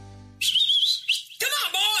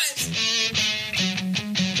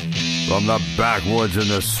From the backwoods and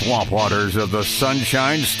the swamp waters of the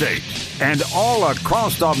Sunshine State and all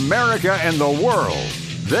across America and the world,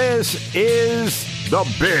 this is The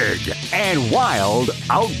Big and Wild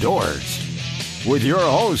Outdoors. With your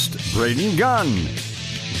host, Braden Gunn,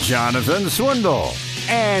 Jonathan Swindle,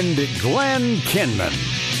 and Glenn Kinman.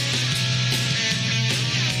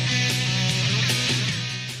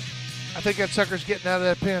 I think that sucker's getting out of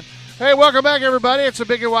that pen. Hey, welcome back, everybody. It's The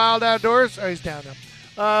Big and Wild Outdoors. Oh, he's down now.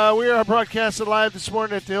 We are broadcasting live this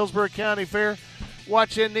morning at the Hillsborough County Fair,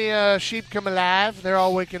 watching the sheep come alive. They're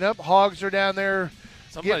all waking up. Hogs are down there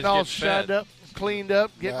getting all shined up, cleaned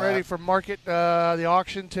up, getting ready for market, the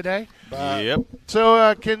auction today. Yep.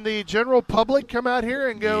 So can the general public come out here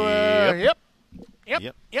and go,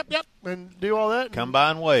 yep, and do all that? Come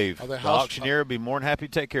by and wave. Are they the auctioneer will be more than happy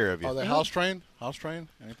to take care of you. Are they house trained? House trained?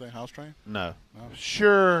 Anything house trained? No.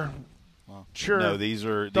 Sure. Sure. No, these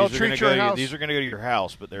are They'll going treat to your go. house. These are going to go to your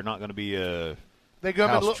house, but they're not going to be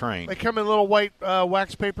house trained. They come in little white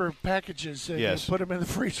wax paper packages. And Yes. you put them in the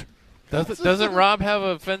freezer. Doesn't Rob have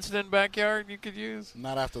a fenced-in backyard you could use?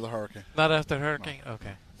 Not after the hurricane. Not after the hurricane?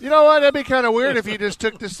 Okay. You know what? That'd be kind of weird if you just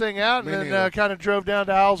took this thing out Me and neither. kind of drove down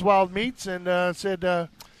to Owl's Wild Meats and said,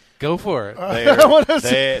 Go for it.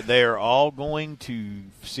 They are all going to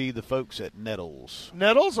see the folks at Nettles.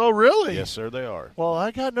 Nettles? Oh, really? Yes, sir, they are. Well,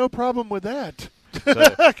 I got no problem with that. So,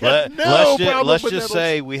 let's with just Nettles.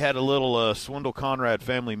 say we had a little Swindle Conrad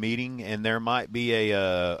family meeting, and there might be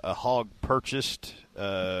a hog purchased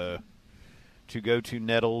to go to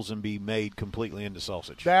Nettles and be made completely into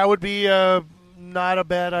sausage. That would be not a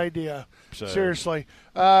bad idea. So- Seriously.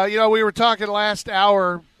 We were talking last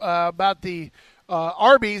hour about the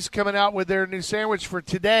Arby's coming out with their new sandwich for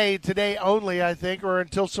today only, I think, or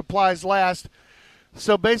until supplies last.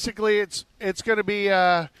 So basically it's going to be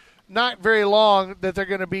not very long that they're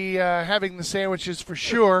going to be having the sandwiches for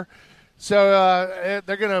sure. So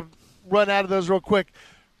they're going to run out of those real quick.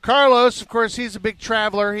 Carlos, of course, he's a big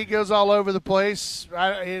traveler. He goes all over the place.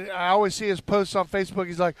 I always see his posts on Facebook.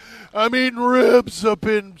 He's like, I'm eating ribs up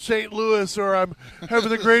in St. Louis, or I'm having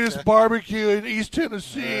the greatest barbecue in East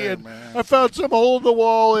Tennessee, and I found some hole in the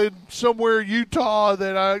wall in somewhere Utah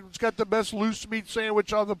that it's got the best loose meat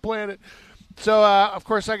sandwich on the planet. So, of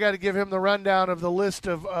course, I got to give him the rundown of the list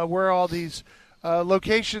of where all these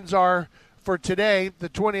locations are for today, the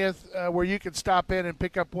 20th, where you can stop in and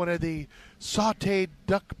pick up one of the sautéed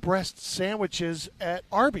duck breast sandwiches at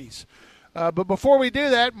Arby's. But before we do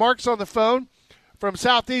that, Mark's on the phone from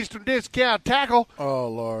Southeastern Discount Tackle. Oh,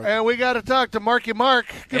 Lord. And we got to talk to Marky Mark.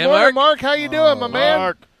 Good Hey, morning, Mark. Mark. How you doing, my man?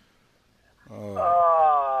 Mark.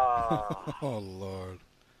 Oh, Lord.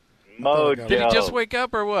 Mojo. Did he just wake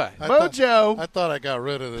up or what? Mojo. I thought I got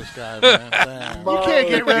rid of this guy, man. Damn. You can't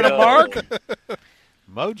get rid of Mark.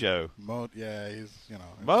 Mojo. Yeah, he's,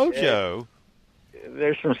 Mojo.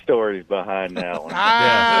 There's some stories behind that one.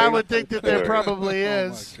 I would think that there probably Oh,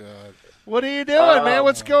 is. my God. What are you doing, man?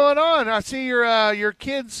 What's going on? I see your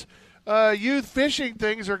kids' youth fishing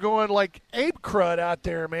things are going like ape crud out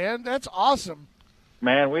there, man. That's awesome.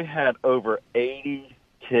 Man, we had over 80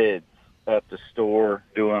 kids at the store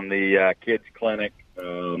doing the kids clinic,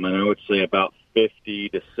 and I would say about 50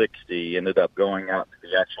 to 60 ended up going out to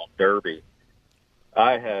the actual derby.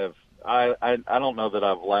 I don't know that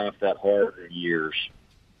I've laughed that hard in years.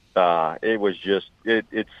 It was just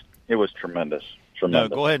it was tremendous. No,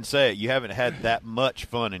 go ahead and say it. You haven't had that much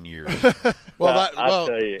fun in years. I'll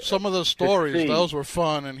tell you, some of the stories, see. those were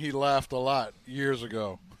fun, and he laughed a lot years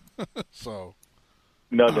ago. So,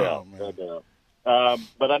 no Oh, doubt, man. no doubt.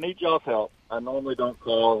 But I need y'all's help. I normally don't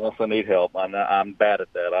call unless I need help. I'm bad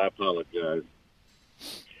at that. I apologize.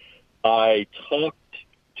 I talked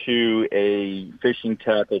to a fishing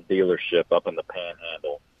tackle dealership up in the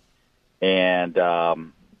Panhandle, and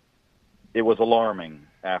it was alarming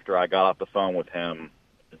after I got off the phone with him,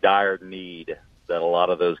 the dire need that a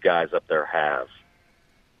lot of those guys up there have.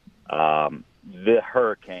 The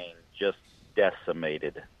hurricane just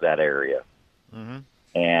decimated that area. Mm-hmm.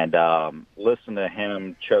 And listen to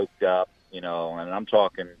him choked up, and I'm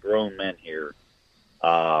talking grown men here.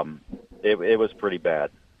 It was pretty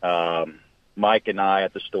bad. Mike and I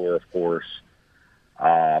at the store, of course,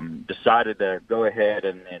 decided to go ahead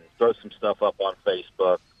and throw some stuff up on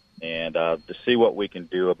Facebook and to see what we can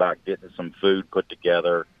do about getting some food put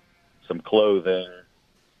together, some clothing,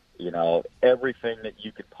 everything that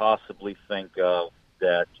you could possibly think of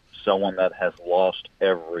that someone that has lost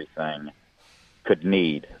everything could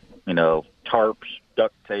need. Tarps,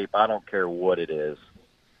 duct tape, I don't care what it is.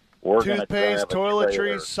 We're gonna Toothpaste, grab a trailer.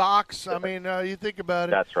 toiletries, socks. I mean, you think about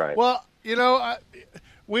it. That's right. Well,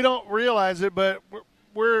 we don't realize it, but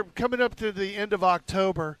we're coming up to the end of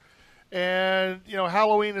October, and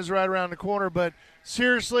Halloween is right around the corner. But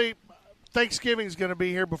seriously, Thanksgiving is going to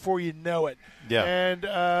be here before you know it. Yeah.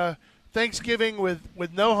 And Thanksgiving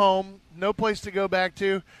with no home, no place to go back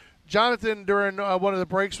to. Jonathan, during one of the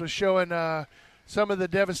breaks, was showing some of the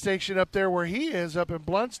devastation up there where he is, up in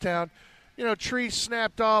Bluntstown. Trees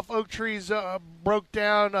snapped off, oak trees broke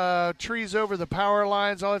down, trees over the power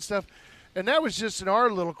lines, all that stuff. And that was just in our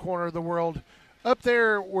little corner of the world. Up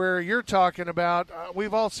there where you're talking about,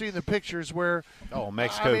 we've all seen the pictures where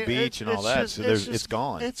Mexico Beach and all that. So it's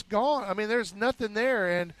gone. It's gone. I mean, there's nothing there.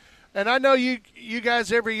 And I know you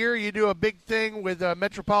guys every year you do a big thing with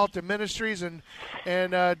Metropolitan Ministries and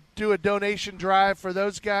do a donation drive for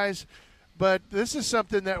those guys. But this is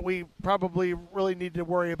something that we probably really need to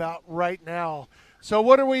worry about right now. So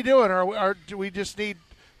what are we doing? Do we just need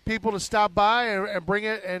people to stop by and bring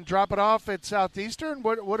it and drop it off at Southeastern?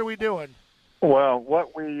 What are we doing? Well,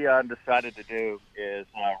 what we decided to do is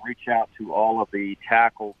reach out to all of the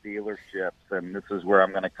tackle dealerships, and this is where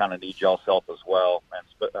I'm going to kind of need y'all's help as well,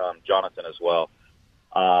 and Jonathan as well.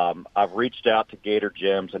 I've reached out to Gator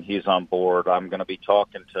Gyms, and he's on board. I'm going to be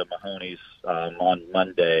talking to Mahoney's on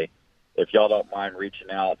Monday. If y'all don't mind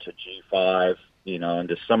reaching out to G5, and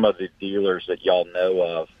to some of the dealers that y'all know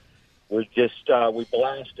of. We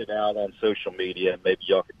blasted out on social media, and maybe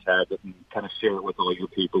y'all could tag it and kind of share it with all your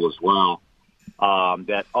people as well.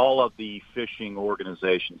 That all of the fishing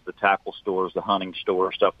organizations, the tackle stores, the hunting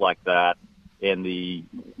stores, stuff like that, in the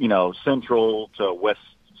central to west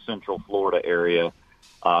central Florida area,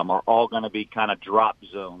 are all going to be kind of drop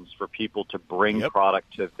zones for people to bring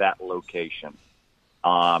product to that location.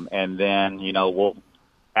 And then we'll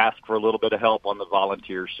ask for a little bit of help on the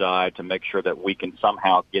volunteer side to make sure that we can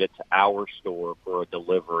somehow get it to our store for a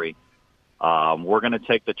delivery. We're going to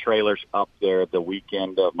take the trailers up there the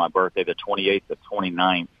weekend of my birthday, the 28th to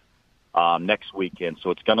 29th, next weekend. So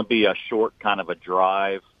it's going to be a short kind of a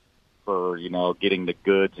drive for, getting the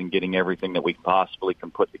goods and getting everything that we possibly can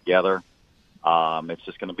put together. It's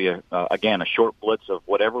just going to be, a short blitz of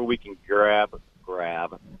whatever we can grab,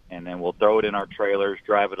 and then we'll throw it in our trailers,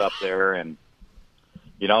 drive it up there, and,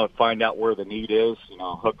 find out where the need is,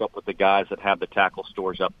 hook up with the guys that have the tackle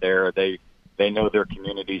stores up there. They know their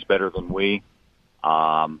communities better than we.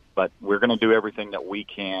 But we're going to do everything that we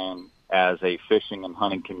can as a fishing and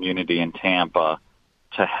hunting community in Tampa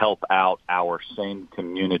to help out our same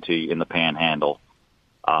community in the Panhandle.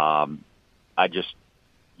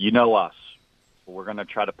 us. We're going to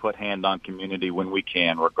try to put hand on community when we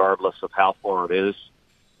can, regardless of how far it is.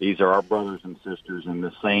 These are our brothers and sisters in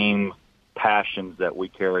the same passions that we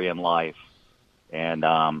carry in life. And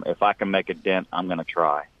if I can make a dent, I'm going to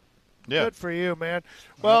try. Yeah. Good for you, man.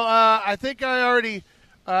 Well, I think I already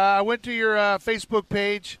I went to your Facebook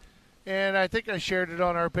page, and I think I shared it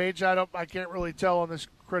on our page. I can't really tell on this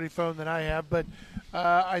cruddy phone that I have, but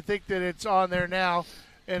I think that it's on there now.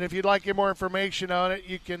 And if you'd like to get more information on it,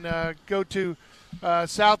 you can go to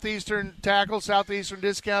Southeastern Tackle, Southeastern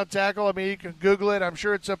Discount Tackle. I mean, you can Google it. I'm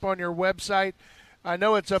sure it's up on your website. I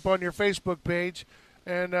know it's up on your Facebook page.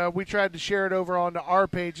 And we tried to share it over onto our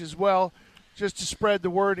page as well, just to spread the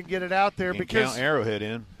word and get it out there. Because count Arrowhead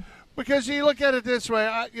in. Because you look at it this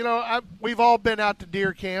way, we've all been out to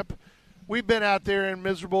deer camp. We've been out there in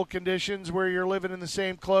miserable conditions where you're living in the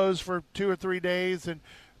same clothes for 2 or 3 days and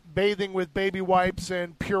bathing with baby wipes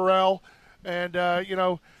and Purell. And,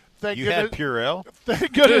 thank you goodness. had Purell?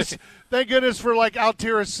 Thank goodness for,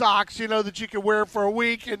 Altera socks, that you can wear for a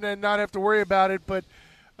week and then not have to worry about it. But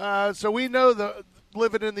so we know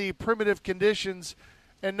living in the primitive conditions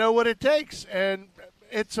and know what it takes. And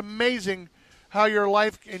it's amazing how your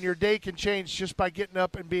life and your day can change just by getting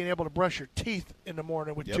up and being able to brush your teeth in the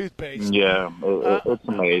morning with toothpaste. Yeah, it's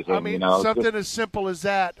amazing. I mean, something as simple as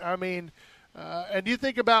that. I mean, and you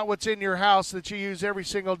think about what's in your house that you use every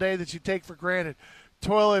single day that you take for granted.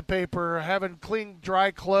 Toilet paper, having clean,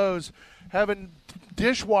 dry clothes, having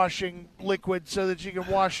dishwashing liquid so that you can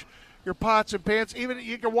wash your pots and pans. Even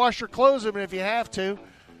you can wash your clothes in if you have to.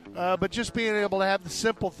 But just being able to have the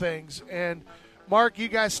simple things. And, Mark, you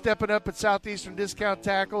guys stepping up at Southeastern Discount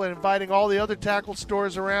Tackle and inviting all the other tackle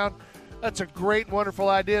stores around, that's a great, wonderful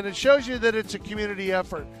idea. And it shows you that it's a community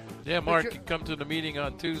effort. Yeah, Mark, you come to the meeting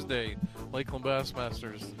on Tuesday, Lakeland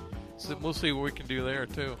Bassmasters. So we'll see what we can do there,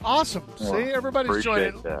 too. Awesome. Well, see, everybody's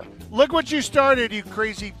joining. That. Look what you started, you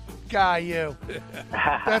crazy guy, you.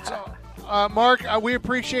 That's Mark, we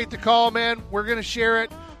appreciate the call, man. We're going to share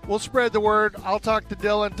it. We'll spread the word. I'll talk to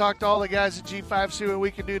Dylan, talk to all the guys at G5, see what we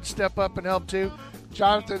can do to step up and help, too.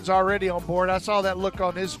 Jonathan's already on board. I saw that look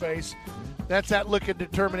on his face. That's that look of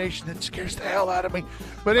determination that scares the hell out of me.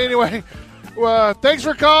 But anyway, thanks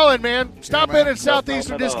for calling, man. Stop in at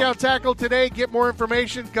Southeastern Discount Tackle today. Get more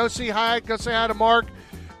information. Go say hi to Mark.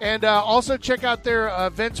 And also check out their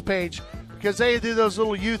events page because they do those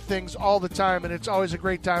little youth things all the time, and it's always a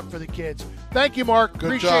great time for the kids. Thank you, Mark.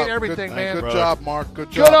 Appreciate everything, man. Good job, Mark.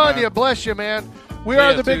 Good job, Good on man. you. Bless you, man. We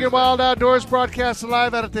are the Big and Wild Outdoors, broadcasting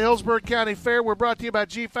live out at the Hillsborough County Fair. We're brought to you by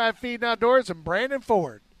G5 Feed Outdoors and Brandon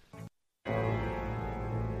Ford.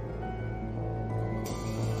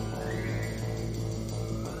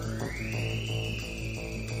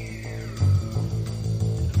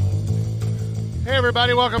 Hey,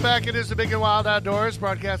 everybody. Welcome back. It is the Big and Wild Outdoors,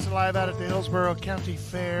 broadcasting live out at the Hillsborough County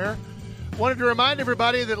Fair. Wanted to remind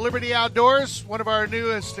everybody that Liberty Outdoors, one of our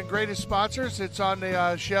newest and greatest sponsors, it's on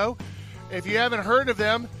the show. If you haven't heard of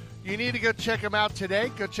them, you need to go check them out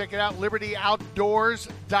today. Go check it out,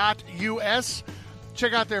 libertyoutdoors.us.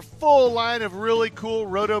 Check out their full line of really cool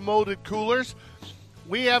roto-molded coolers.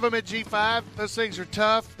 We have them at G5. Those things are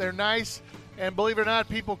tough. They're nice. And believe it or not,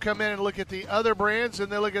 people come in and look at the other brands,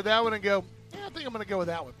 and they look at that one and go, yeah, I think I'm going to go with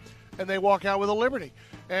that one. And they walk out with a Liberty.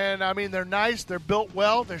 And, I mean, they're nice. They're built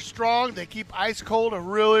well. They're strong. They keep ice cold a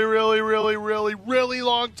really, really, really, really, really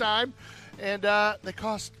long time. And they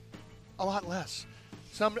cost a lot less.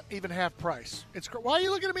 Some even half price. Why are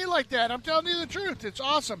you looking at me like that? I'm telling you the truth. It's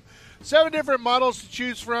awesome. 7 different models to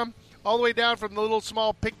choose from, all the way down from the little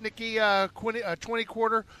small picnicky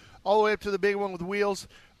 20-quarter all the way up to the big one with wheels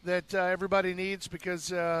that everybody needs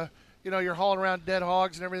because you're hauling around dead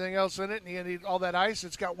hogs and everything else in it, and you need all that ice.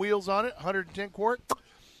 It's got wheels on it, 110 quart.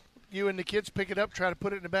 You and the kids pick it up, try to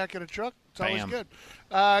put it in the back of the truck. It's always good.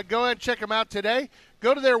 Go ahead and check them out today.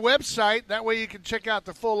 Go to their website. That way you can check out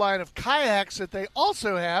the full line of kayaks that they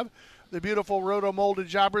also have, the beautiful roto-molded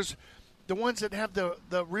jobbers, the ones that have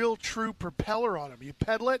the real true propeller on them. You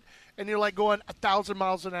pedal it, and you're like going 1,000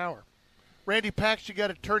 miles an hour. Randy Pax, you got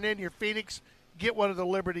to turn in your Phoenix, get one of the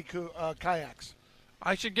Liberty kayaks.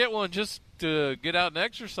 I should get one just to get out and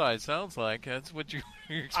exercise. Sounds like that's what you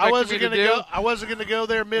expect I wasn't me to do. I wasn't going to go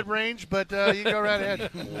there mid-range, but you go right ahead.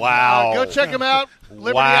 Wow. Go check them out.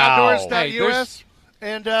 LibertyOutdoors.us. Hey,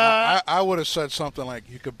 and I would have said something like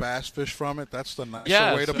you could bass fish from it. That's the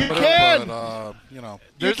nicer way to put you can. it. But,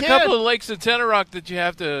 there's a couple of lakes in Tenorock that you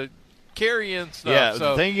have to carry in stuff. Yeah,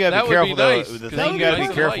 so the thing you got to be careful the thing you got to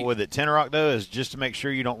be careful with at Tenorock though is just to make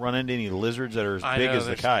sure you don't run into any lizards that are as big as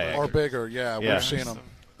the kayak or bigger. Yeah, we've seen them.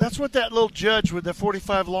 That's what that little judge with the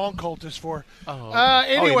 45 long Colt is for.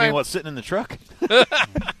 Anyway, you mean what's sitting in the truck? It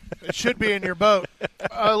should be in your boat.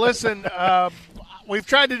 Listen, we've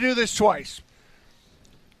tried to do this twice.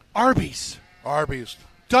 Arby's,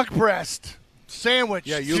 duck breast, sandwich.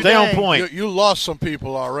 Yeah, you stay on point. You lost some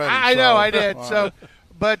people already. I know, I did.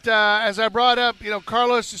 But as I brought up,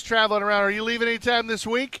 Carlos is traveling around. Are you leaving anytime this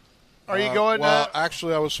week? Are you going? Well,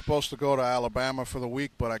 actually, I was supposed to go to Alabama for the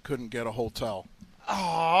week, but I couldn't get a hotel.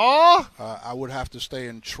 Aww. I would have to stay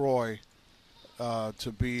in Troy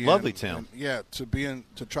to be lovely town. To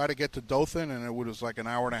try to get to Dothan, and it was like an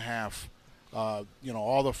hour and a half.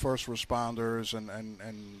 All the first responders and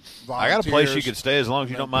volunteers. I got a place you could stay as long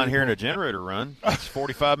as you don't mind hearing a generator run. It's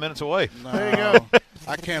 45 minutes away. No, there you go.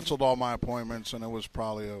 I canceled all my appointments, and it was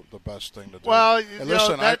probably the best thing to do. Well,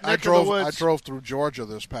 listen, I drove through Georgia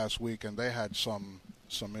this past week, and they had some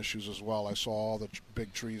issues as well. I saw all the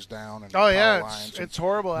big trees down and power lines. It's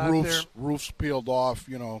horrible out there. Roofs peeled off.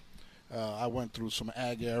 I went through some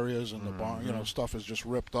ag areas, and the barn, stuff is just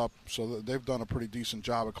ripped up. So they've done a pretty decent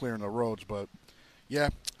job of clearing the roads. But yeah,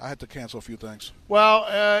 I had to cancel a few things. Well,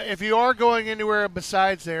 if you are going anywhere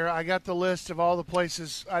besides there, I got the list of all the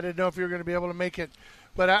places. I didn't know if you were going to be able to make it,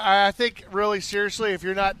 but I think really seriously, if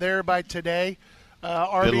you're not there by today,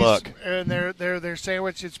 Arby's good luck. And their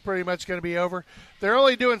sandwich, it's pretty much going to be over. They're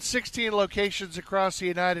only doing 16 locations across the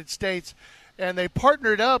United States, and they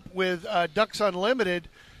partnered up with Ducks Unlimited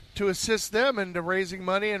to assist them into raising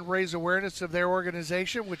money and raise awareness of their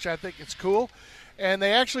organization, which I think is cool. And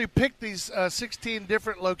they actually picked these 16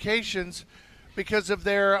 different locations because of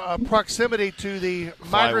their proximity to the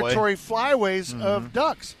migratory flyways of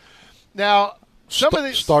ducks. Now, some of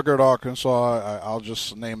these Stuttgart, Arkansas. I'll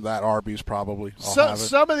just name that Arby's probably.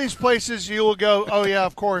 Some of these places you will go, oh yeah,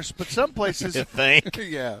 of course. But some places, you think?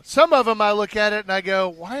 Yeah. Some of them I look at it and I go,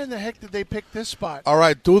 why in the heck did they pick this spot? All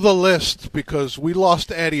right, do the list because we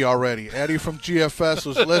lost Eddie already. Eddie from GFS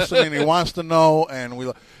was listening. He wants to know,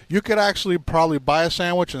 and you could actually probably buy a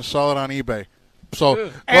sandwich and sell it on eBay. So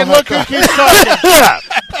look who keeps talking.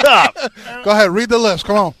 Go ahead, read the list.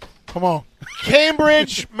 Come on.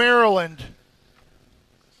 Cambridge, Maryland.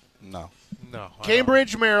 No.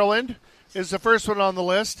 Cambridge, Maryland is the first one on the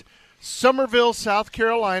list. Somerville, South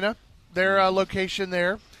Carolina, their location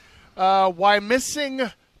there.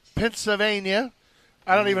 Wyomissing, Pennsylvania.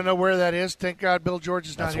 I don't even know where that is. Thank God Bill George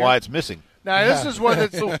is not That's here. why it's missing. Now, this is one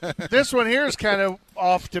that's this one here is kind of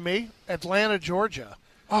off to me. Atlanta, Georgia.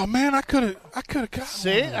 Oh man, I could have got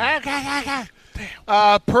See?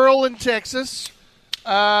 one. Pearl in Texas.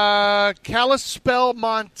 Kalispell,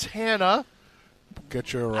 Montana.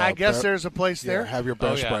 Get your. I guess bear, there's a place there. have your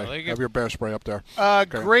bear Oh, yeah, spray. they get- Have your bear spray up there.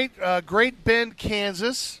 Okay. Great Bend,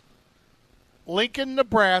 Kansas. Lincoln,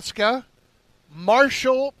 Nebraska.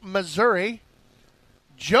 Marshall, Missouri.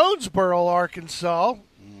 Jonesboro, Arkansas.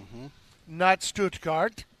 Not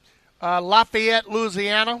Stuttgart. Lafayette,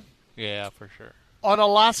 Louisiana. Yeah, for sure.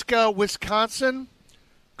 Onalaska, Wisconsin.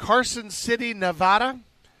 Carson City, Nevada.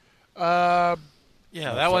 Yeah,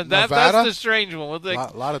 that one. That's Nevada? the strange one. We'll take,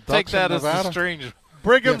 Lot of take ducks that in as the Nevada. strange one.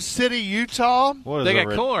 Brigham City, Utah. What is They the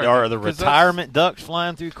got corn, Are the 'cause that's- retirement ducks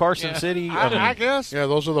flying through Carson Yeah. City? I guess. Yeah,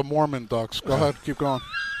 those are the Mormon ducks. Go ahead, keep going.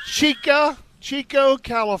 Chico,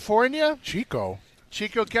 California. Chico.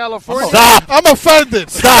 Chico, California. Stop! I'm offended.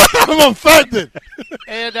 Stop! I'm offended.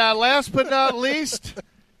 And last but not least,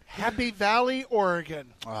 Happy Valley,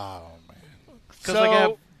 Oregon. Oh man. Because they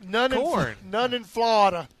got none corn. none in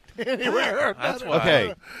Florida. Anywhere. That's None in why. Okay,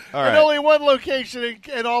 Florida. all And right. only one location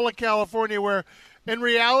in all of California where, in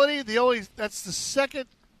reality, that's the second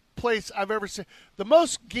place I've ever seen. The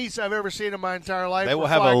most geese I've ever seen in my entire life. They will were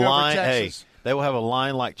have a flying over line. Hey, Texas. they will have a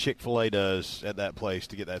line like Chick-fil-A does at that place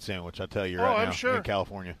to get that sandwich. I tell you right I'm now, sure. in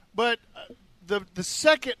California. But the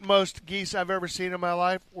second most geese I've ever seen in my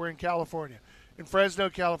life were in California, in Fresno,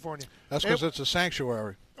 California. That's because it's a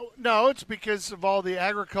sanctuary. No, it's because of all the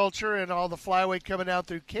agriculture and all the flyway coming out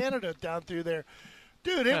through Canada down through there.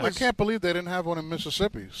 Dude, it I was can't believe they didn't have one in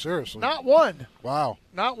Mississippi. Seriously. not one. Wow.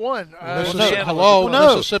 Not one. Hello,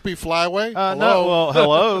 no. Mississippi Flyway. No, Hello. well,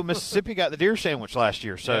 hello, Mississippi got the deer sandwich last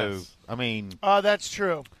year. So Yes. I mean, That's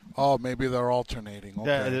true. Oh, maybe they're alternating. Okay.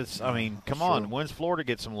 that is. I mean, come on. Sure. When's Florida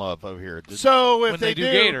get some love over here? So if when they do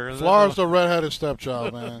do, gator. Florida's the redheaded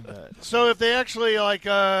stepchild, man. so if they actually, like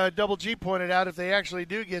Double G pointed out, if they actually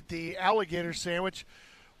do get the alligator sandwich,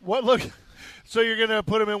 what look? So you're going to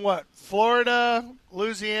put them in what? Florida,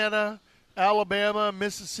 Louisiana, Alabama,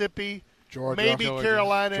 Mississippi, Georgia. maybe Georgia.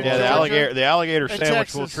 Carolina, and Yeah, Georgia. the alligator And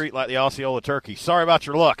sandwich will Texas. treat like the Osceola turkey. Sorry about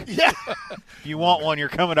your luck. Yeah. If you want one, you're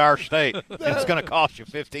coming to our state. It's going to cost you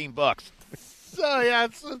 $15. So yeah,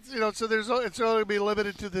 so it's only be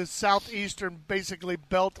limited to the southeastern, basically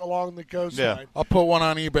belt along the coastline. I'll put one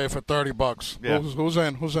on eBay for $30. Yeah. Who's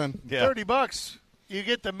in? Who's in? Yeah. $30. You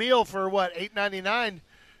get the meal for what, $8.99.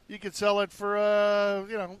 You could sell it for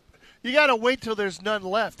you got to wait till there's none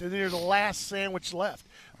left, and then you're the last sandwich left.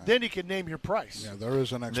 Then you can name your price. Yeah, there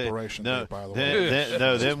is an expiration No, date, by the way.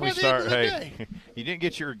 then we by the end start. of the Hey, day. you didn't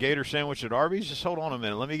get your gator sandwich at Arby's? Just hold on a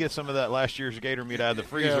minute. Let me get some of that last year's gator meat out of the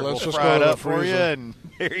freezer. let's We'll just fry go it to the up for you, freezer. and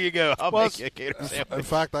here you go. I'll Well, make you a gator In sandwich.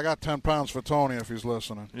 fact, I got 10 pounds for Tony if he's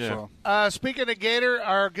listening. Yeah. So, Speaking of Gator,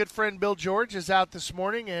 our good friend Bill George is out this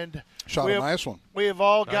morning, and shot we a have, nice one. we have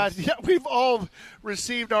all we've all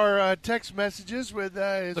received our text messages with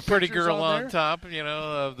his the pretty pictures girl on there. top,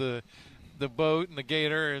 of the boat and the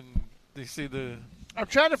gator, and they see the I'm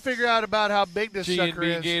trying to figure out about how big this sucker G&B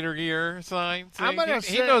is. Gator Gear sign. See, I'm gonna he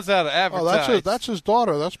say- knows how to Oh, advertise. that's his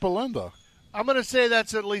daughter. That's Belinda. I'm going to say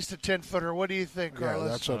that's at least a 10-footer. What do you think, Yeah, Carlos?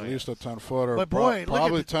 that's at least a 10-footer. But boy, look at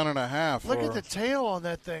probably the- 10 and a half. Look at the tail on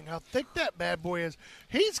that thing. How thick that bad boy is.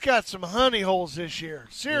 He's got some honey holes this year.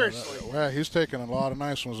 Seriously. Yeah, he's taking a lot of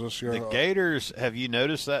nice ones this year. The gators, have you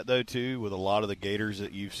noticed that, though, too, with a lot of the gators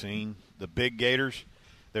that you've seen? The big gators,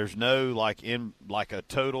 there's no, like a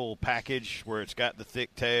total package where it's got the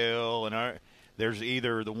thick tail. And there's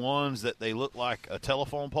either the ones that they look like a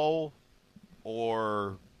telephone pole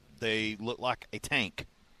or they look like a tank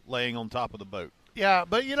laying on top of the boat. Yeah,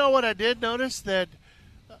 but you know what I did notice? That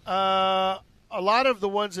a lot of the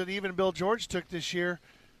ones that even Bill George took this year,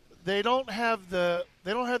 they don't have the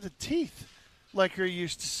teeth like you're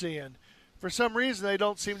used to seeing. For some reason, they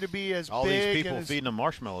don't seem to be as All big. these people and as, feeding them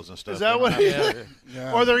marshmallows and stuff. Is that They what don't it have- is?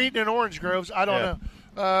 Yeah. Or they're eating in orange groves. I don't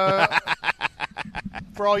know.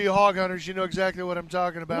 For all you hog hunters, you know exactly what I'm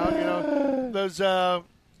talking about. Those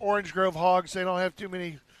orange grove hogs. They don't have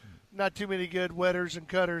not too many good wetters and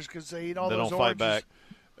cutters because they eat all They those don't fight oranges. back.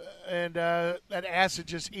 And that acid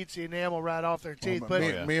just eats the enamel right off their teeth.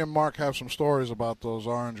 But me and Mark have some stories about those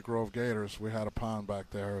Orange Grove gators. We had a pond back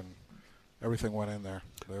there, and everything went in there.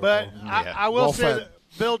 But I will Well say fed.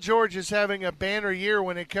 that Bill George is having a banner year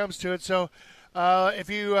when it comes to it. So if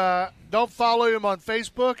you don't follow him on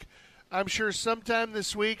Facebook, I'm sure sometime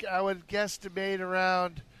this week I would guesstimate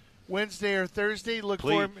around Wednesday or Thursday.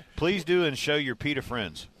 Please do and show your PETA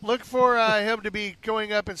friends. Look for him to be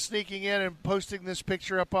going up and sneaking in and posting this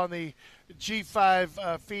picture up on the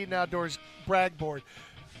G5 Feeding Outdoors brag board.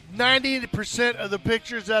 90% of the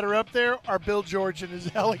pictures that are up there are Bill George and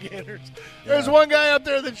his alligators. There's one guy up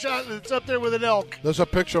there that's up there with an elk. There's a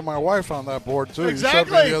picture of my wife on that board, too.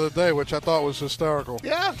 Exactly. You showed me the other day, which I thought was hysterical.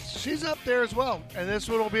 Yeah, she's up there as well. And this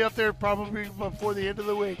one will be up there probably before the end of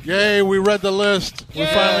the week. Yay, we read the list. We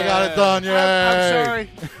finally got it done. Yay.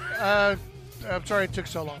 I'm sorry. I'm sorry it took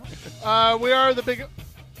so long. We are the big...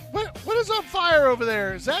 What is on fire over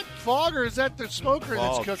there? Is that fog or is that the smoker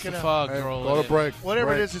that's cooking up? Fog Hey, rolling go to in. break.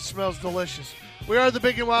 Whatever it is, it smells delicious. We are the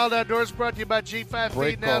Big and Wild Outdoors, brought to you by G5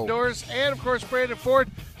 Break Feeding go. Outdoors, and of course Brandon Ford.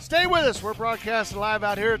 Stay with us. We're broadcasting live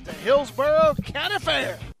out here at the Hillsboro County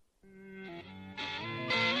Fair.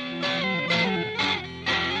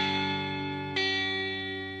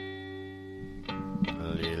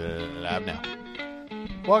 Live now.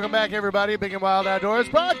 Welcome back, everybody. Big and Wild Outdoors,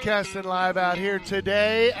 broadcasting live out here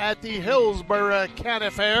today at the Hillsboro County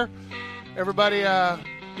Fair. Everybody,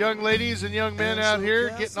 young ladies and young men out here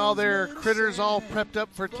getting all their critters all prepped up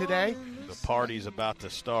for today. The party's about to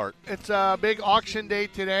start. It's a big auction day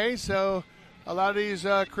today, so a lot of these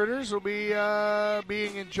critters will be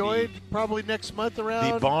being enjoyed probably next month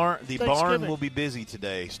around The barn Thanksgiving. will be busy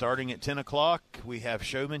today. Starting at 10 o'clock, we have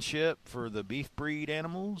showmanship for the beef breed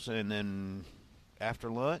animals, and then after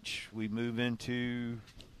lunch, we move into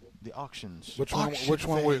the auctions. Which Auction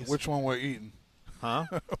one we're eating? Huh?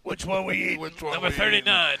 Which one we eat? Which one Number we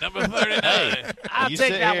 39. Number 39. I'll you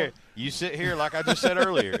take sit that here. one. You sit here, like I just said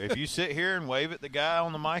earlier. If you sit here and wave at the guy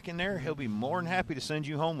on the mic in there, he'll be more than happy to send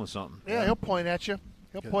you home with something. Yeah, he'll point at you.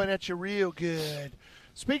 He'll point at you real good.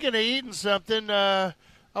 Speaking of eating something, I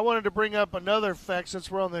wanted to bring up another fact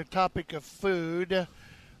since we're on the topic of food.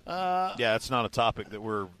 Yeah, it's not a topic that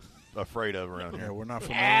we're afraid of around Yeah, here. we're not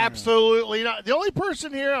familiar. Absolutely not. The only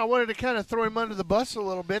person here, I wanted to kind of throw him under the bus a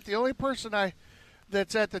little bit. The only person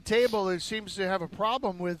that's at the table who seems to have a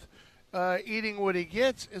problem with eating what he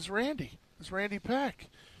gets is Randy. It's Randy Peck.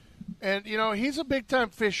 And, he's a big-time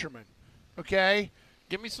fisherman, okay?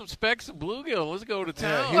 Give me some specks of bluegill. Let's go to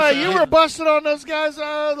town. Well, you were busted on those guys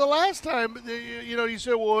the last time. You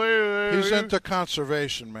said, well, He's into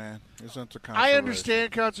conservation, man. He's into conservation. I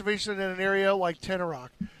understand conservation in an area like Tenorock.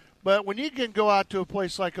 But when you can go out to a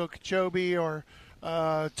place like Okeechobee or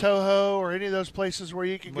Toho or any of those places where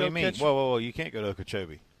you can What do go you mean? catch... Whoa. You can't go to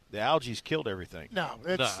Okeechobee. The algae's killed everything. No,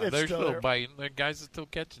 No, it's they're still still there. biting. The guys are still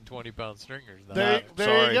catching 20-pound stringers. Now. There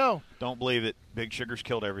Sorry. you go. Don't believe it. Big Sugar's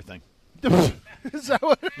killed everything. Is that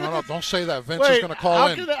what? No, don't say that. Vince is Wait, going to call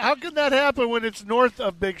in. how can that happen when it's north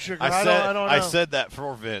of Big Sugar? I don't know. I said that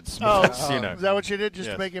for Vince. Oh, Because, is that what you did just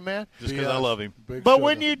to Yes. make him mad? just because I love him. Big But sugar.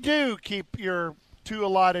 when you do keep your two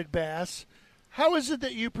allotted bass, how is it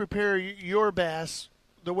that you prepare your bass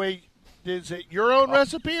the way? Is it your own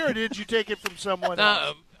recipe, or did you take it from someone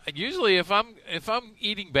else? Usually, if I'm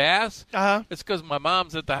eating bass, Uh-huh. it's because my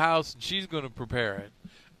mom's at the house and she's going to prepare it.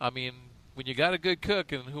 I mean, when you got a good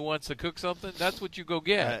cook and who wants to cook something, that's what you go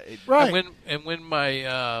get. Right. And when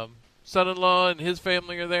my son-in-law and his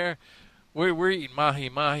family are there, we're eating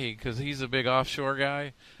mahi because he's a big offshore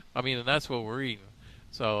guy. I mean, and that's what we're eating.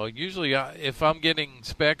 So usually, if I'm getting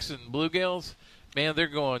specks and bluegills, man, they're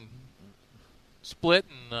going split,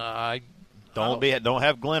 and Don't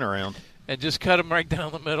have Glenn around. and just cut them right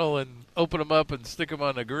down the middle and open them up and stick them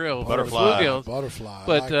on the grill. for the Butterfly. bluegills. Butterfly.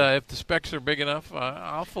 But I like it. if the specks are big enough,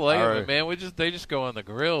 I'll fillet All them. right. Man, they just go on the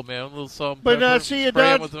grill, man. A little salt and But, pepper, see, you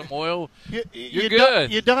spray 'em dodged- with some oil. You're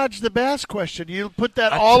good. You dodged the bass question. You put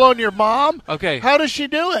that all on your mom. Okay. How does she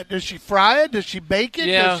do it? Does she fry it? Does she bake it?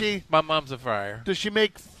 Yeah, Does my mom's a fryer. she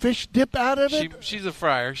make fish dip out of it? She's a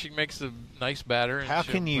fryer. She makes a nice batter. And How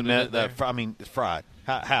she'll can you put it mess in there. that? I mean, fried.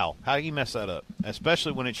 How do you mess that up?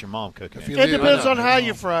 Especially when it's your mom cooking. If it. you It leave depends no, on how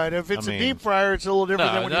you fry it. If it's I a mean- deep fryer, it's a little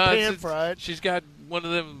different than when you pan fry it. She's got one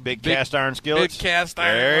of them Big cast iron skillets. Big cast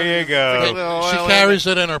iron. There you go. She carries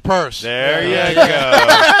it in her purse. There you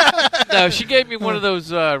go. No, she gave me one of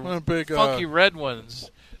those One big, funky red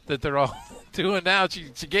ones that they're all doing now. She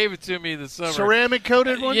gave it to me this summer. Ceramic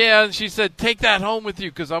coated one? Yeah, and she said, take that home with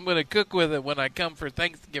you because I'm going to cook with it when I come for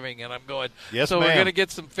Thanksgiving. And I'm going, Yes, so we're ma'am. going to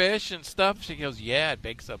get some fish and stuff? She goes, yeah, it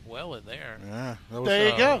bakes up well in there. Yeah, that was There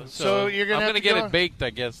you go. So you're gonna I'm have gonna to get go- it baked, I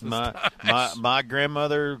guess. This my, time. my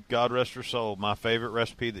grandmother, God rest her soul, my favorite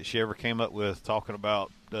recipe that she ever came up with, talking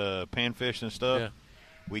about panfish and stuff. Yeah.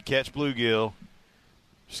 We catch bluegill,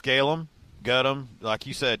 scale them, gut them, like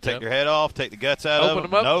you said, take Yep. their head off, take the guts out Open of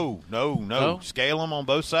 'em them. up? No, No? scale them on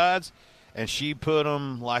both sides, and she put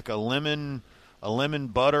them like a lemon lemon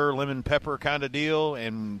butter, lemon pepper kind of deal,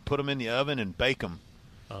 and put them in the oven and bake them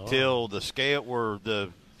till the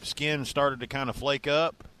skin started to kind of flake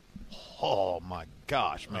up. Oh my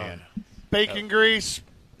gosh, man! Bacon grease,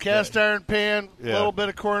 cast iron pan, a Yeah. little bit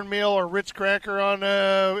of cornmeal or Ritz cracker on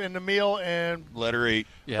in the meal, and Let her eat.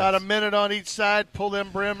 Yes. about a minute on each side. Pull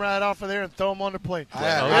them brim right off of there and throw them on the plate. I We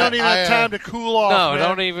had- don't even I have had- time to cool off. No, man.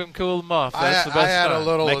 don't even cool them off. That's the I best had a time.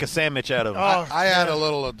 little. Make a sandwich out of them. Oh, I had a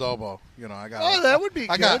little adobo. You know, I got. Oh, that would be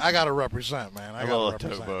I good. got to represent, man. I a got little to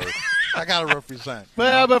represent. adobo. I got to represent.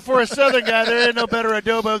 But for a Southern guy, there ain't no better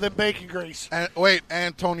adobo than bacon grease. And wait,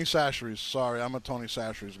 and Tony Chachere's. Sorry, I'm a Tony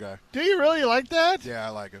Chachere's guy. Do you really like that? Yeah, I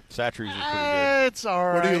like it. Satcheries is pretty good. It's all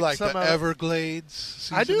right. What do you like? Some The of it. Everglades?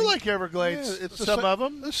 I do seasoning? like Everglades. Yeah, it's the some sa- of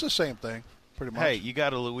them. It's the same thing, pretty much. Hey, you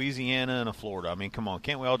got a Louisiana and a Florida. I mean, come on.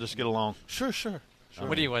 Can't we all just get along? Sure.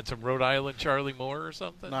 What do you want, some Rhode Island Charlie Moore or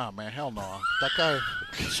something? Nah, man, hell no. That guy.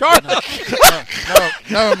 Charlie!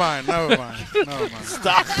 No, never mind.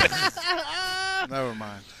 Stop it. Never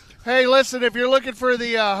mind. Hey, listen, if you're looking for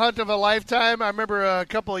the hunt of a lifetime, I remember a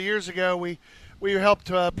couple of years ago we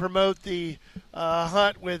helped promote the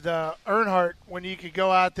hunt with Earnhardt when you could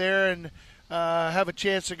go out there and have a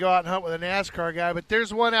chance to go out and hunt with a NASCAR guy. But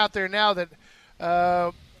there's one out there now that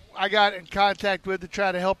I got in contact with to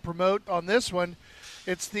try to help promote on this one.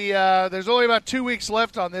 It's there's only about 2 weeks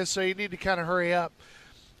left on this, so you need to kind of hurry up.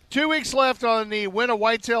 2 weeks left on the Win a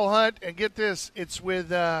Whitetail Hunt, and get this, it's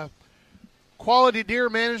with Quality Deer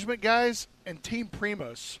Management guys and Team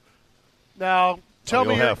Primos. Now, tell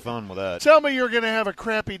You'll me have fun with that. tell me you're going to have a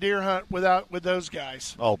crappy deer hunt with those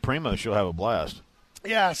guys. Oh, Primo, she'll have a blast.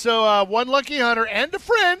 Yeah, so one lucky hunter and a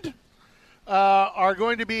friend are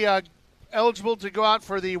going to be eligible to go out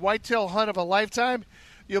for the whitetail hunt of a lifetime.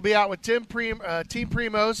 You'll be out with Team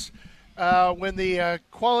Primos when the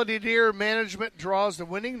Quality Deer Management draws the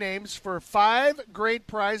winning names for 5 great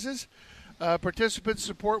prizes. Participant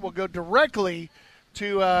support will go directly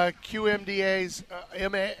to QMDA's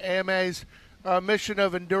AMA's mission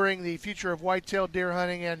of enduring the future of whitetail deer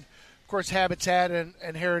hunting and, of course, habitat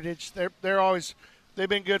and heritage. They've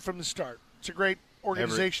been good from the start. It's a great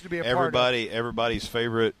organization to be a part of. Everybody's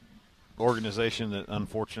favorite organization that,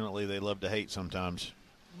 unfortunately, they love to hate sometimes.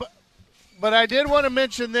 But I did want to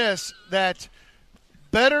mention this, that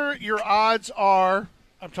better your odds are,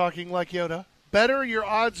 I'm talking like Yoda, better your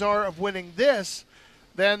odds are of winning this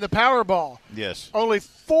than the Powerball. Yes. Only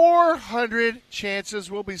 400 chances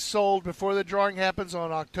will be sold before the drawing happens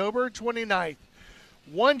on October 29th.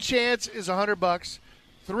 One chance is $100,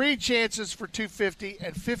 3 chances for $250,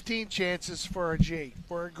 and 15 chances for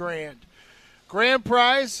a grand. Grand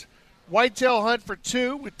prize, whitetail hunt for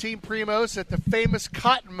 2 with Team Primos at the famous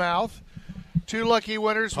Cottonmouth. 2 lucky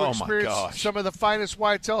winners will Oh, my experience gosh. some of the finest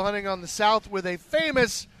whitetail hunting on the South with a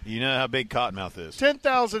famous You know how big Cottonmouth is.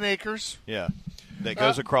 10,000 acres, Yeah. That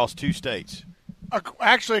goes across 2 states.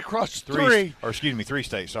 actually across 3. 3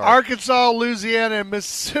 states, sorry. Arkansas, Louisiana, and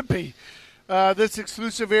Mississippi. This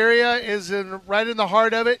exclusive area is right in the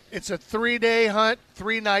heart of it. It's a 3-day hunt,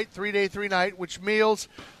 3-night, 3-day, 3-night, which meals,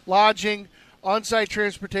 lodging, on-site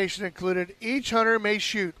transportation included. Each hunter may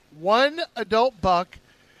shoot 1 adult buck,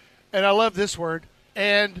 and I love this word,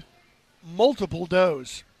 and multiple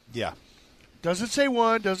does. Yeah. Doesn't say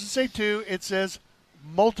 1, doesn't say 2, it says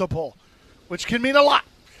multiple, which can mean a lot.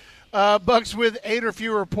 Bucks with 8 or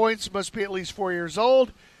fewer points must be at least 4 years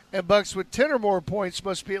old, and bucks with 10 or more points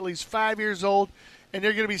must be at least 5 years old, and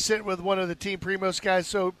you're going to be sitting with one of the Team Primos guys,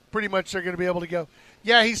 so pretty much they're going to be able to go,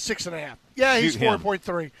 yeah, he's 6.5. Yeah, he's Shoot him.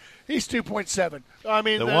 4.3. He's 2.7. I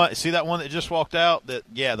mean, See that one that just walked out? The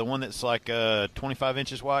one that's like 25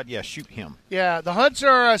 inches wide? Yeah, shoot him. yeah, the hunts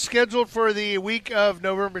are scheduled for the week of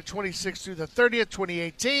November 26th through the 30th,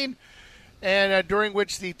 2018, and during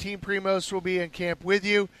which the Team Primos will be in camp with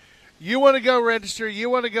you. You want to go register, you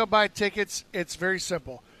want to go buy tickets, it's very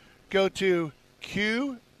simple. Go to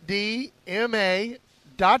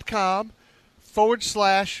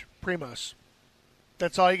qdma.com/Primos.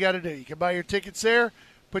 That's all you got to do. You can buy your tickets there,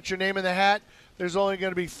 put your name in the hat. There's only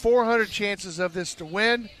going to be 400 chances of this to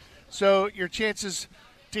win, so your chances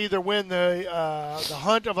to either win the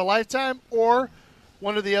hunt of a lifetime or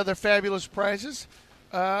one of the other fabulous prizes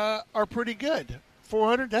are pretty good.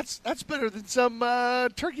 400, that's better than some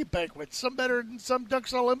turkey banquets, some better than some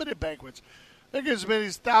Ducks Unlimited banquets. There's as many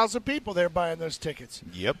as 1,000 people there buying those tickets.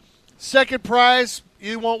 Yep. Second prize,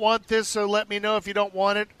 you won't want this, so let me know if you don't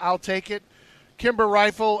want it. I'll take it. Kimber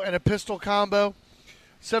rifle and a pistol combo,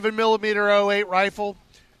 7mm 08 rifle,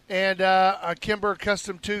 and a Kimber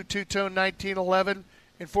Custom 2 two-tone 1911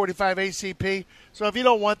 and 45 ACP. So if you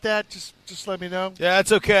don't want that, just let me know. Yeah,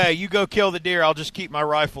 that's okay. You go kill the deer. I'll just keep my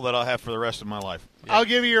rifle that I'll have for the rest of my life. Yeah. I'll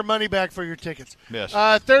give you your money back for your tickets. Yes.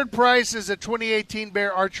 Third prize is a 2018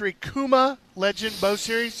 Bear Archery Kuma Legend Bow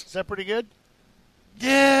Series. Is that pretty good?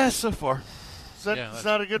 Yeah, so far. It's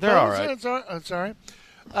not a good they're bow? all right. It's all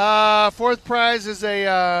right. Fourth prize is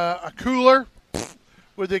a cooler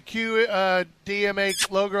with the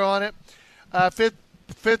QDMA logo on it.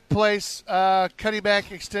 Fifth place, Cutty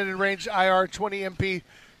Back Extended Range IR 20 MP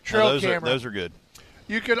trail camera. Those are good.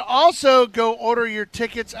 You can also go order your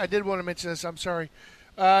tickets. I did want to mention this. I'm sorry.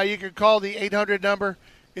 You can call the 800 number.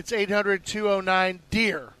 It's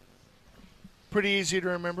 800-209-DEER. Pretty easy to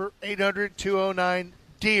remember.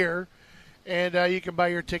 800-209-DEER. And you can buy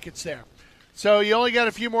your tickets there. So you only got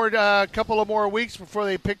a few more, couple of more weeks before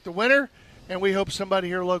they pick the winner. And we hope somebody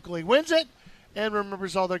here locally wins it and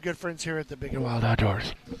remembers all their good friends here at the Big and Wild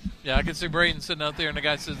Outdoors. Yeah, I can see Braden sitting out there, and the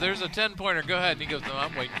guy says, "There's a 10-pointer. Go ahead." And he goes, "No,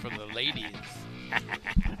 I'm waiting for the ladies."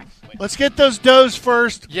 Let's get those does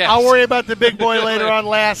first. Yes. I'll worry about the big boy later on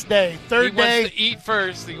last day. Third he day. wants to eat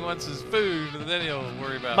first. He wants his food, and then he'll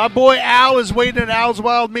worry about My boy Al is waiting at Al's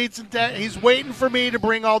Wild Meats, and he's waiting for me to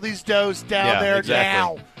bring all these does down there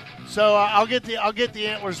exactly. now. So I'll get the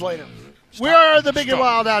antlers later. We are the Big and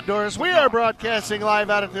Wild Outdoors. We are broadcasting live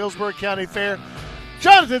out at the Hillsborough County Fair.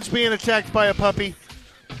 Jonathan's being attacked by a puppy.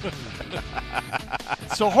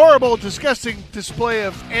 It's a horrible, disgusting display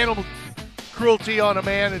of animal cruelty on a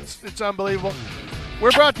man. It's unbelievable.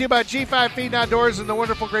 We're brought to you by G5 Feeding Outdoors and the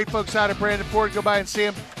wonderful, great folks out at Brandon Ford. Go by and see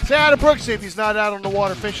him. Say hi to Brooks if he's not out on the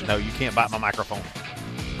water fishing. No, you can't bite my microphone.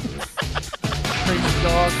 Crazy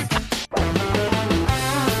dog.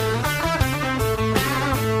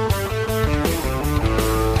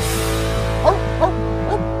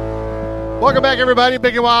 Welcome back, everybody.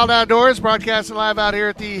 Big and Wild Outdoors, broadcasting live out here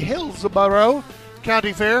at the Hillsborough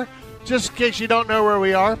County Fair. Just in case you don't know where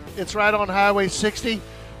we are, it's right on Highway 60,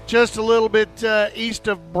 just a little bit east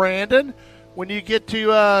of Brandon. When you get to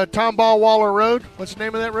Tomball Waller Road, what's the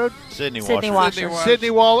name of that road? Sydney Washer.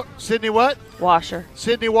 Sydney what? Washer.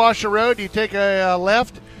 Sydney Washer Road. You take a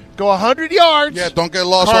left, go 100 yards. Yeah, don't get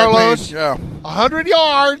lost Carlos, like me. Yeah. 100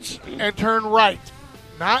 yards and turn right.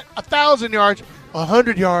 Not 1,000 yards,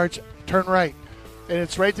 100 yards, turn right. And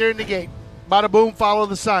it's right there in the gate. Bada boom, follow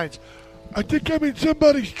the signs. I think I'm in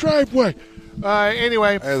somebody's driveway.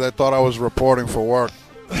 Anyway. Hey, they thought I was reporting for work.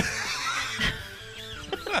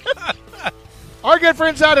 Our good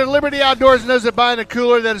friends out at Liberty Outdoors knows that buying a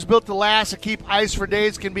cooler that is built to last and keep ice for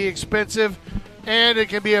days can be expensive, and it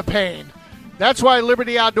can be a pain. That's why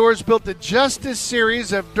Liberty Outdoors built the Justice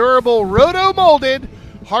series of durable, roto-molded,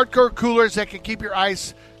 hardcore coolers that can keep your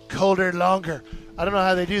ice colder longer. I don't know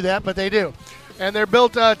how they do that, but they do. And they're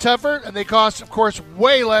built tougher, and they cost, of course,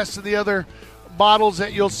 way less than the other models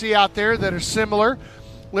that you'll see out there that are similar.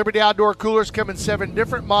 Liberty Outdoor coolers come in 7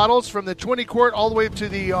 different models, from the 20-quart all the way to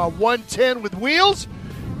the 110 with wheels.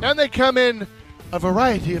 And they come in a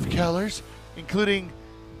variety of colors, including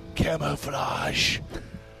camouflage.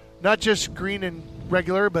 Not just green and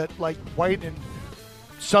regular, but like white and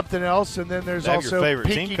something else. And then there's They have also your favorite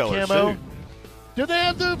pinky team colors, camo. too. Do they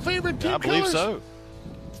have the favorite team I believe colors? so.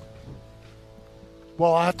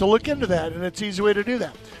 Well, I'll have to look into that, and it's an easy way to do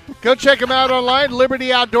that. Go check them out online,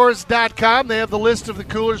 libertyoutdoors.com. They have the list of the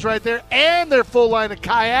coolers right there and their full line of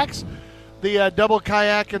kayaks, the double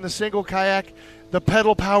kayak and the single kayak, the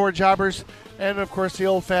pedal power jobbers, and, of course, the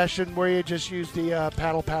old-fashioned where you just use the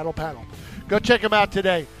paddle. Go check them out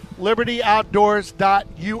today,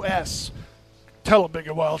 libertyoutdoors.us. Tell them Big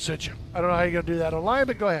and Wild sent you. I don't know how you're going to do that online,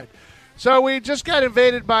 but go ahead. So we just got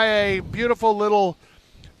invaded by a beautiful little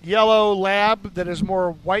yellow lab that is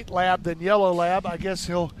more white lab than yellow lab. I guess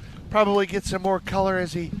he'll probably get some more color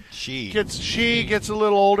as he gets a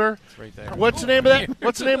little older. It's right there. What's the name of that?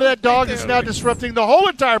 What's the name of that dog that's now disrupting the whole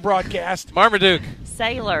entire broadcast? Marmaduke.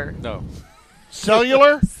 Sailor. No.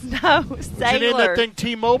 Cellular? No, Did you name that Sailor. thing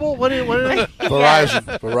T-Mobile? What is it?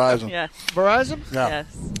 Verizon. Yes. Verizon? Yeah. Yes.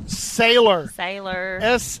 Sailor. Sailor.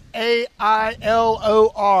 Sailor.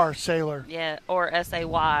 Sailor. Yeah, or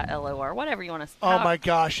Saylor, whatever you want to say. Oh, my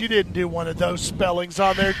gosh. You didn't do one of those spellings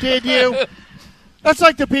on there, did you? That's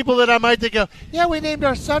like the people that I might think of, yeah, we named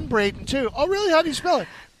our son Braden, too. Oh, really? How do you spell it?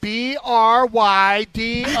 Brydoan.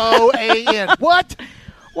 What?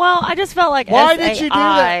 Well, I just felt like Why did you do that?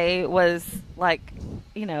 SAI was like,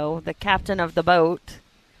 the captain of the boat.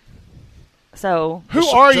 So Who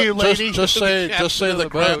are you, lady? Just say Captain of the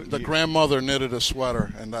boat. the grandmother knitted a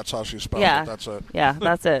sweater, and that's how she spelled Yeah. it. That's it. yeah,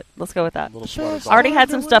 that's it. Let's go with that. Little sweater. Best dog. Already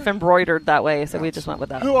had some stuff embroidered that way, so we just went with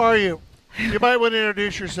that. Who are you? You might want to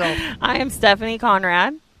introduce yourself. I am Stephanie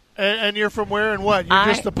Conrad. And you're from where and what? You're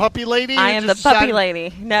just the puppy lady? I You am the just puppy decided-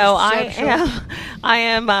 lady. No, I Exceptional. am. I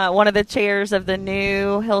am one of the chairs of the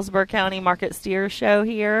new Hillsborough County Market Steer Show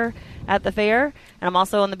here at the fair, and I'm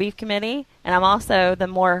also on the beef committee, and I'm also the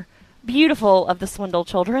more beautiful of the Swindle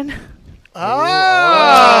children.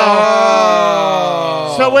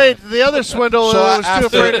 Oh. So wait, the other Swindle So was too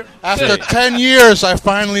afraid. after 10 years, I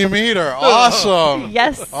finally meet her. Awesome.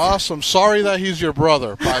 Yes. Awesome. Sorry that he's your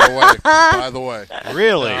brother, by the way. By the way.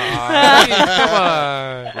 Really? Come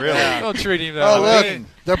on. Really? Don't treat him Oh, that look. way.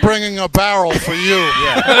 They're bringing a barrel for you.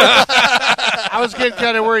 I was getting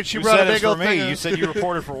kind of worried. She You brought said a it's big for old thing. me. You said you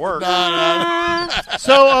reported for work.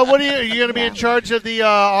 So what are you going to be in charge of the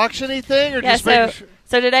auctiony thing, or Yeah, just making sure?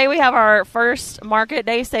 so today we have our first market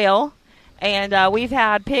day sale, and we've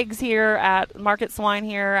had pigs here at Market Swine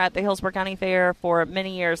here at the Hillsborough County Fair for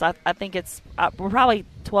many years. I think it's we're probably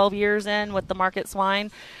 12 years in with the Market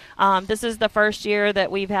Swine. This is the first year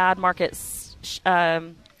that we've had market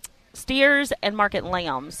steers and market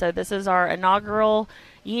lambs. So this is our inaugural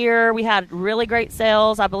year. We had really great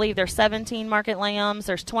sales. I believe there's 17 market lambs.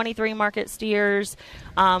 There's 23 market steers.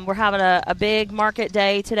 We're having a big market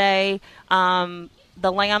day today.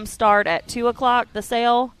 The lambs start at 2 o'clock, the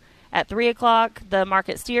sale. At 3 o'clock, the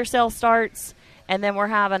market steer sale starts. And then we're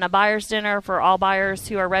having a buyer's dinner for all buyers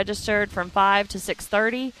who are registered from 5 to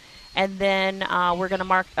 6:30. And then we're going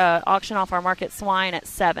to auction off our market swine at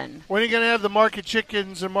 7. When are you going to have the market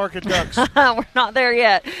chickens and market ducks? We're not there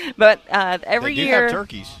yet. But every They do year. have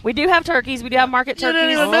turkeys. We do have turkeys. We do have market You didn't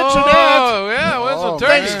turkeys. even mention that. Oh, yeah. What's Oh, a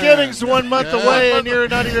turkey? Thanksgiving's 1 month Yeah. away, and you're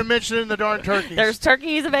not even mentioning the darn turkeys. There's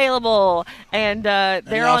turkeys available, and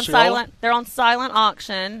they're on Osceola? silent. They're on silent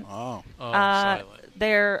auction. Oh. Oh, silent.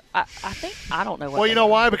 They're. I think I don't know what. well, you they know are.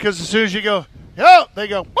 why? Because as soon as you go, oh, they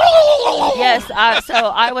go. Yes. So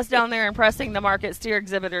I was down there impressing the market steer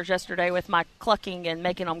exhibitors yesterday with my clucking and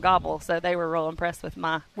making them gobble. So they were real impressed with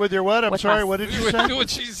my. With your what? I'm With sorry. my- What did you say? When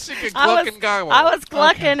she's sick of I was, clucking gobble. I was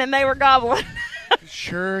clucking and they were gobbling.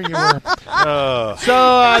 Sure you were. Uh,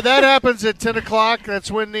 So that happens at 10 o'clock.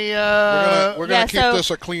 That's when the We're gonna yeah, keep so-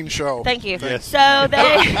 this a clean show. Thank you. Yes. So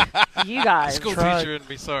they, you guys, School Try. teacher would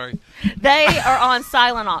be sorry. they are on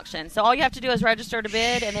silent auction. So all you have to do is register to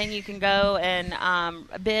bid, and then you can go and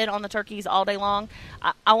bid on the turkeys all day long.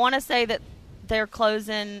 I want to say that they're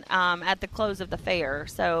closing at the close of the fair,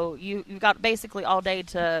 so you've got basically all day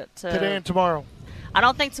to today and tomorrow. I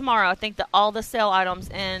don't think tomorrow. I think that all the sale items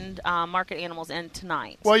end, market animals end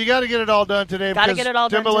tonight. Well, you got to get it all done today. Gotta because get it all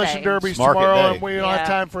done Demolition today. Derby's Market tomorrow, day. and we don't have Yeah.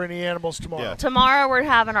 time for any animals tomorrow. Yeah. Tomorrow we're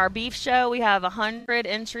having our beef show. We have 100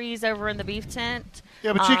 entries over in the beef tent.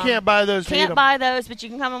 Yeah, but you can't buy those. to eat Can't 'em. buy those, but you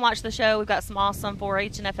can come and watch the show. We've got some awesome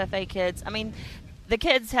 4-H and FFA kids. I mean, the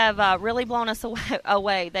kids have really blown us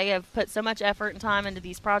away. They have put so much effort and time into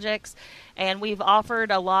these projects, and we've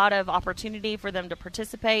offered a lot of opportunity for them to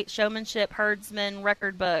participate. Showmanship, herdsman,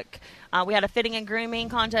 record book. We had a fitting and grooming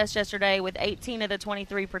contest yesterday with 18 of the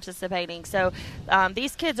 23 participating. So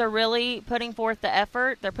these kids are really putting forth the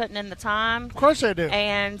effort. They're putting in the time. Of course they do.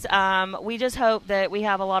 And we just hope that we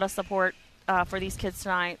have a lot of support for these kids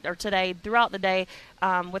tonight or today throughout the day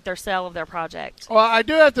with their sale of their project. Well, I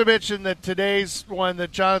do have to mention that today's one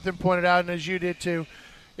that Jonathan pointed out, and as you did too,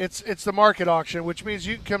 it's the market auction, which means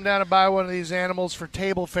you can come down and buy one of these animals for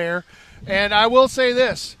table fare. And I will say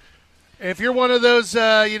this. If you're one of those,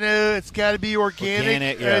 it's got to be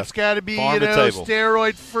organic. yeah. It's got to be, Farm to table.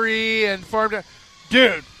 steroid free and farm to.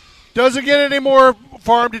 Dude, doesn't get any more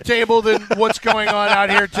farm to table than what's going on out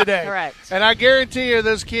here today. Correct. And I guarantee you,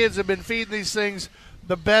 those kids have been feeding these things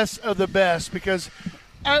the best of the best because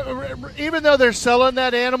even though they're selling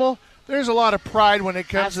that animal, there's a lot of pride when it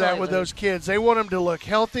comes to that with Absolutely. those kids. They want them to look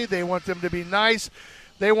healthy. They want them to be nice.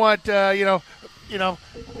 They want, have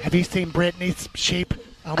you seen Brittany's sheep?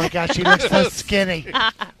 Oh my gosh, she looks so skinny.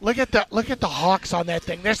 Look at the hawks on that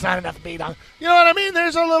thing. There's not enough meat on. You know what I mean?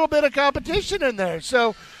 There's a little bit of competition in there.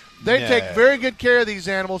 So they take very good care of these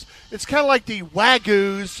animals. It's kind of like the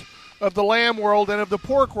Wagyus of the lamb world and of the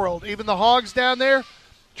pork world. Even the hogs down there,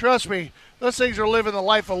 trust me, those things are living the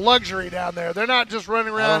life of luxury down there. They're not just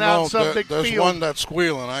running I around don't out know. in some big There's field. one that's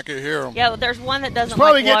squealing. I can hear him. Yeah, but there's one that doesn't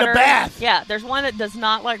probably like getting a water. bath. Yeah, there's one that does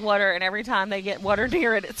not like water, and every time they get water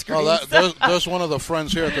near it, it screams. There's one of the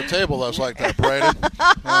friends here at the table that's like that, Brady.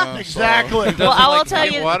 Exactly. Well, I will Like tell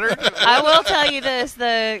get you. water. I will tell you this: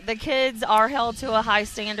 the kids are held to a high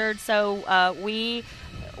standard, so we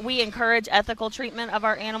encourage ethical treatment of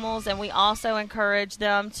our animals, and we also encourage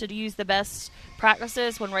them to use the best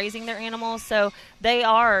practices when raising their animals. So they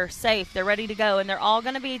are safe; they're ready to go, and they're all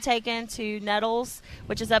going to be taken to Nettles,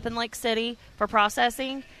 which is up in Lake City, for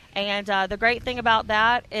processing. And the great thing about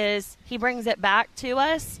that is he brings it back to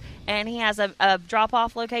us, and he has a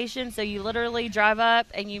drop-off location. So you literally drive up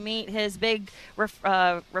and you meet his big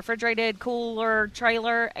refrigerated cooler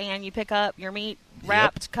trailer, and you pick up your meat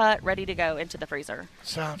wrapped, cut, ready to go into the freezer.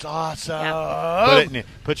 Sounds awesome.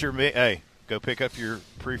 Yeah. Go pick up your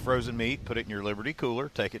pre-frozen meat, put it in your Liberty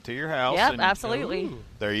cooler, take it to your house. Yep, and absolutely.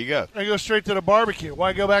 There you go. I go straight to the barbecue.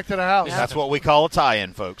 Why go back to the house? That's what we call a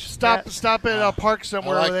tie-in, folks. Stop at a park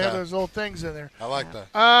somewhere I like where they have that. those little things in there. I like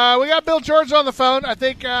that. We got Bill George on the phone. I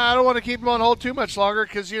think I don't want to keep him on hold too much longer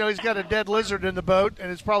because, he's got a dead lizard in the boat,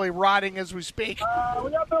 and it's probably rotting as we speak.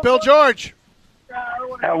 Bill George.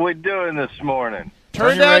 How we doing this morning?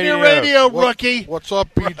 Turn down your radio, rookie. What's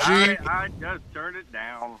up, PG? I just turned it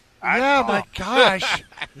down. Yeah, my gosh.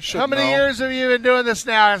 You should How many know. years have you been doing this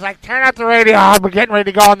now? It's like, turn up the radio. We're getting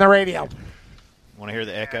ready to go on the radio. Want to hear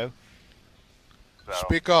the echo? So,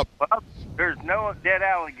 Speak up. well, there's no dead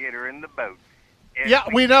alligator in the boat. Yeah,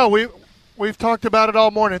 we know. We've talked about it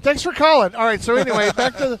all morning. Thanks for calling. All right, so anyway,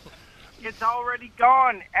 back to the... It's already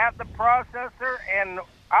gone at the processor, and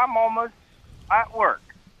I'm almost at work.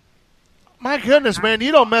 My goodness, man,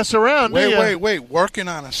 you don't mess around, do you? Wait. Working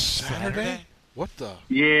on a Saturday? What the?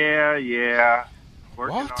 Yeah.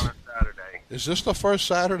 Working What? on a Saturday. Is this the first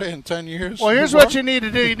Saturday in 10 years? Well, here's what you need to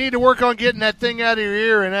do. You need to work on getting that thing out of your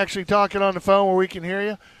ear and actually talking on the phone where we can hear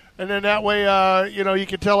you. And then that way, you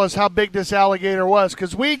can tell us how big this alligator was.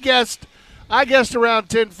 Because I guessed around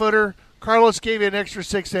 10-footer. Carlos gave you an extra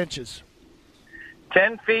 6 inches.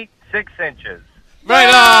 10 feet, 6 inches. Right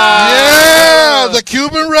Yeah, the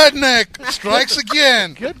Cuban redneck strikes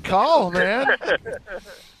again. Good call, man.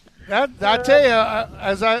 I tell you,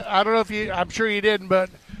 I don't know if I'm sure you didn't,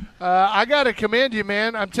 but I got to commend you,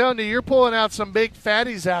 man. I'm telling you, you're pulling out some big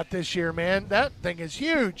fatties out this year, man. That thing is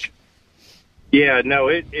huge. Yeah, no,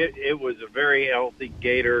 it was a very healthy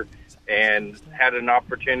gator, and had an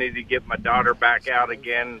opportunity to get my daughter back out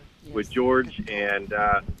again with George, and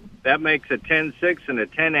that makes a 10.6 and a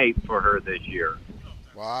 10.8 for her this year.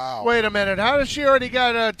 Wow. Wait a minute. How does she already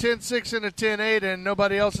got a 10.6 and a 10.8 and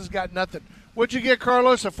nobody else has got nothing? What'd you get,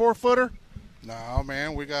 Carlos, a 4-footer? No,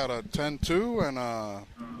 man, we got a 10.2 and a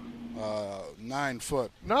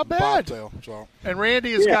 9-foot. Not bad. Bobtail, so. And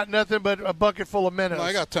Randy has got nothing but a bucket full of minnows. No,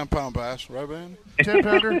 I got 10-pound bass, right, man?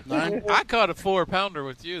 10-pounder? 9? I caught a 4-pounder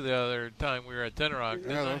with you the other time we were at Ten Rock,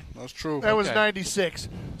 didn't Yeah, that's true. That was Okay. 96.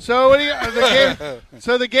 So what do you?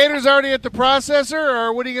 So the gator's already at the processor,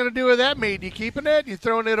 or what are you going to do with that meat? You keeping it? You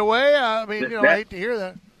throwing it away? I mean, I hate to hear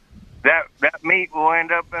that. That meat will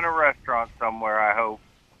end up in a restaurant somewhere, I hope.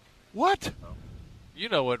 What? You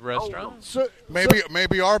know what restaurant? So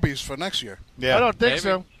Maybe Arby's for next year. Yeah. I don't think Maybe.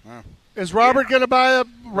 so. Yeah. Is Robert going to buy that?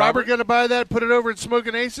 Robert? Going to buy that? Put it over at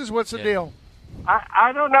Smoking Aces? What's the Yeah. deal?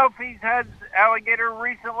 I don't know if he's had alligator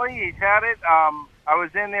recently. He's had it. I was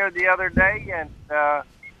in there the other day, and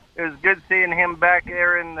it was good seeing him back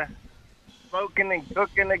there in the smoking and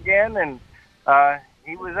cooking again. And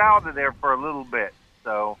he was out of there for a little bit,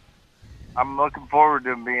 so I'm looking forward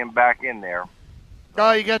to him being back in there.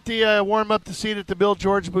 Oh, you got the warm up the seat at the Bill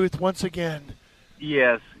George booth once again.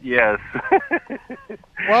 Yes.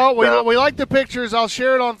 Well, So- we like the pictures. I'll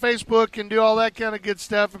share it on Facebook and do all that kind of good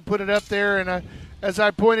stuff and put it up there. And as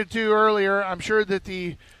I pointed to earlier, I'm sure that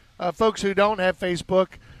the folks who don't have Facebook,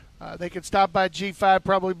 they can stop by G5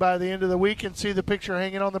 probably by the end of the week and see the picture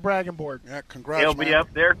hanging on the bragging board. Yeah, congrats, He'll man. be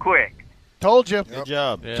up there quick. Told you. Good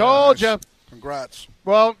job. Yeah. Told you. Congrats.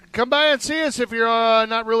 Well, come by and see us if you're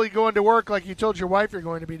not really going to work like you told your wife you're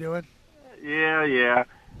going to be doing. Yeah.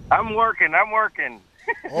 I'm working.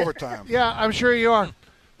 Overtime. Yeah, I'm sure you are.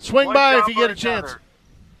 Swing One by job if you get or a chance.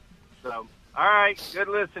 another. So, all right. Good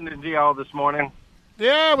listening to y'all this morning.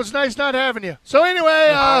 Yeah, it was nice not having you. So anyway,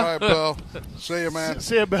 All right, Bill. See you, man.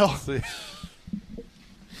 see you, Bill.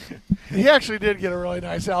 He actually did get a really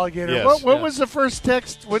nice alligator. Yes. What was the first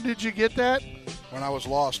text? When did you get that? When I was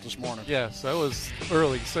lost this morning. Yes, that was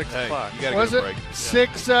early, 6 Hey, o'clock. you got to Was get a it break.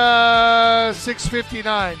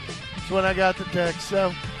 6:59? Is when I got the text.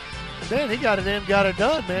 So, man, he got it in, got it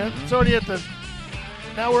done, man. It's already at the.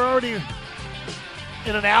 Now we're already in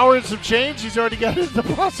an hour and some change. He's already got it in the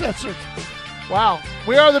processor. Wow.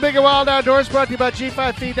 We are the Big and Wild Outdoors, brought to you by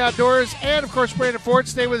G5 Feed Outdoors, and of course Brandon Ford.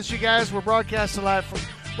 Stay with us, you guys. We're broadcasting live from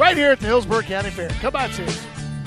right here at the Hillsborough County Fair. Come on, see us.